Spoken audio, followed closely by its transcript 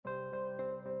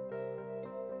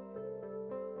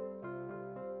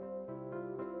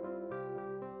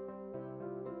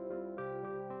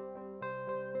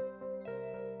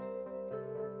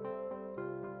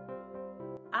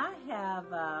I have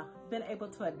been able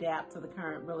to adapt to the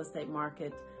current real estate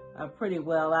market pretty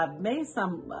well. I've made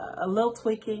a little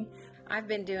tweaking. I've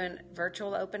been doing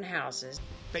virtual open houses.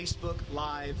 Facebook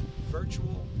Live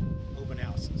virtual open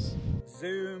houses.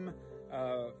 Zoom,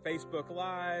 Facebook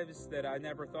Lives that I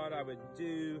never thought I would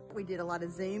do. We did a lot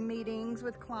of Zoom meetings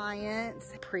with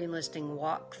clients. Pre-listing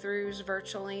walkthroughs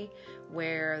virtually,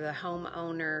 where the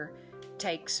homeowner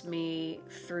takes me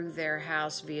through their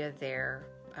house via their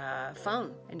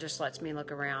phone and just lets me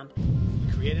look around.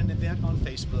 We create an event on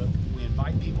Facebook. We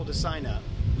invite people to sign up.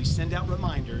 We send out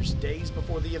reminders days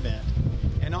before the event.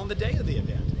 And on the day of the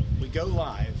event, we go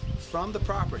live from the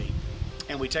property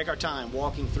and we take our time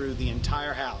walking through the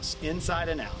entire house, inside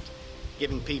and out,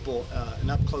 giving people an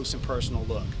up-close and personal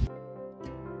look.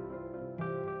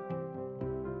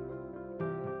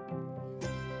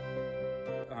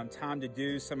 Time to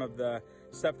do some of the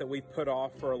stuff that we've put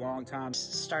off for a long time.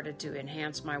 Started to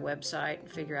enhance my website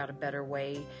and figure out a better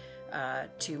way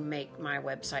to make my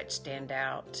website stand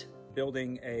out.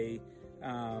 Building a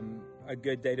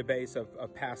good database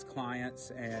of past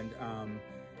clients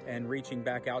and reaching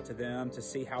back out to them to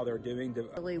see how they're doing.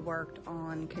 Really worked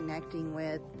on connecting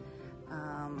with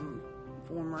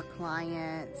former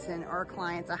clients and our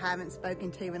clients I haven't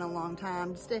spoken to in a long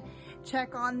time, just to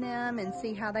check on them and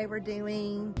see how they were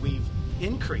doing. We've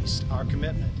increased our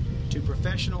commitment to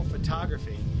professional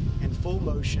photography and full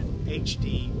motion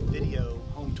HD video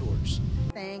home tours.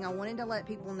 I wanted to let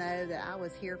people know that I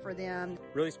was here for them.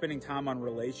 Really spending time on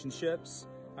relationships,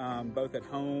 both at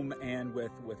home and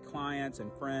with clients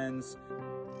and friends.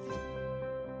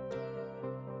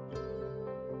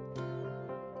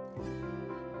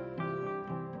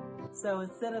 So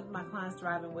instead of my clients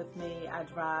driving with me, I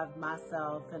drive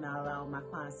myself and I allow my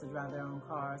clients to drive their own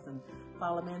cars and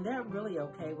follow me, and they're really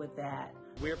okay with that.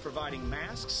 We're providing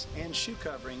masks and shoe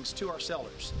coverings to our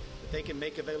sellers that they can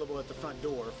make available at the front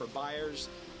door for buyers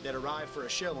that arrive for a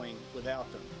showing without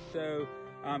them. So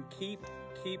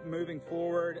keep moving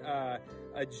forward,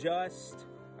 adjust,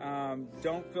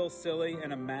 don't feel silly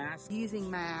in a mask.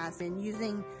 Using masks and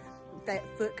using that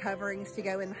foot coverings to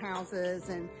go in the houses.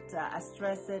 And I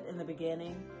stress it in the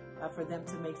beginning for them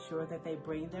to make sure that they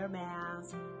bring their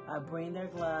masks, bring their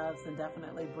gloves, and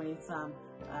definitely bring some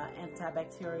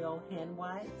antibacterial hand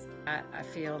wipes. I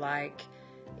feel like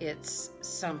it's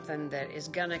something that is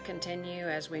going to continue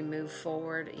as we move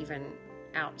forward, even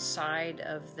outside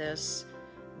of this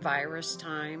virus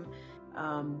time.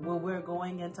 When we're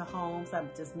going into homes, I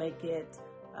just make it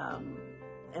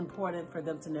important for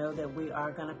them to know that we are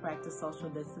going to practice social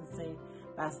distancing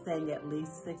by staying at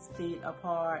least 6 feet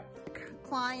apart.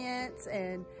 Clients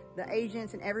and the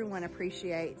agents and everyone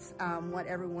appreciates what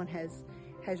everyone has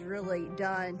really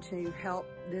done to help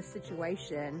this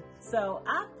situation. So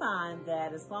I find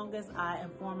that as long as I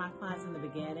inform my clients in the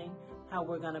beginning how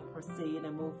we're going to proceed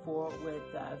and move forward with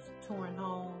touring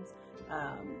homes,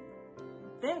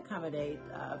 they accommodate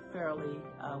fairly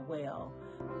well.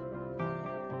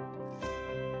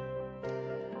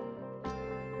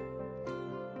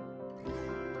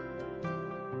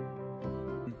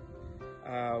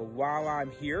 While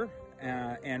I'm here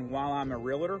and while I'm a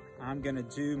realtor, I'm going to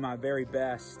do my very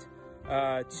best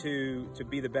to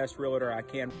be the best realtor I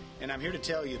can. And I'm here to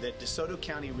tell you that DeSoto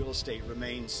County real estate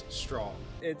remains strong.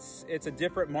 It's a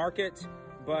different market,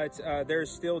 but there's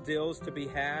still deals to be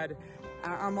had.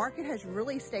 Our market has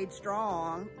really stayed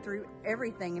strong through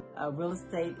everything. Real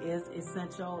estate is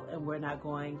essential, and we're not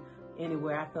going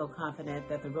anywhere. I feel confident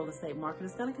that the real estate market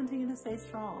is going to continue to stay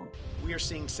strong. We are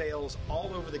seeing sales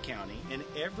all over the county in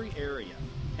every area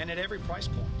and at every price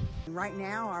point. Right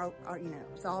now,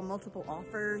 it's all multiple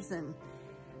offers, and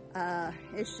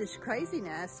it's just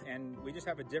craziness. And we just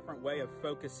have a different way of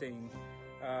focusing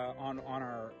on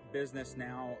our business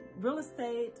now. Real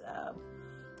estate,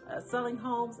 selling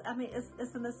homes, I mean,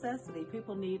 it's a necessity.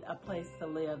 People need a place to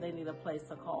live. They need a place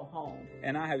to call home.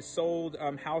 And I have sold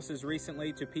houses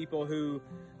recently to people who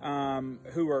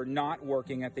are not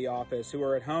working at the office, who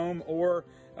are at home, or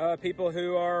people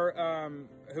who are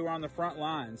on the front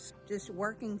lines. Just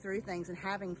working through things and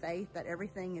having faith that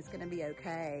everything is going to be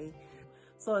okay.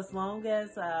 So as long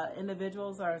as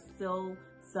individuals are still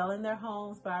selling their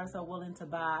homes, buyers are willing to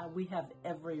buy, we have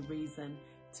every reason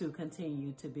to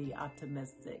continue to be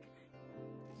optimistic.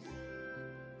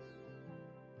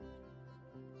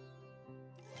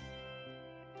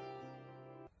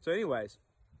 So anyways,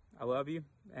 I love you,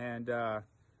 and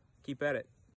keep at it.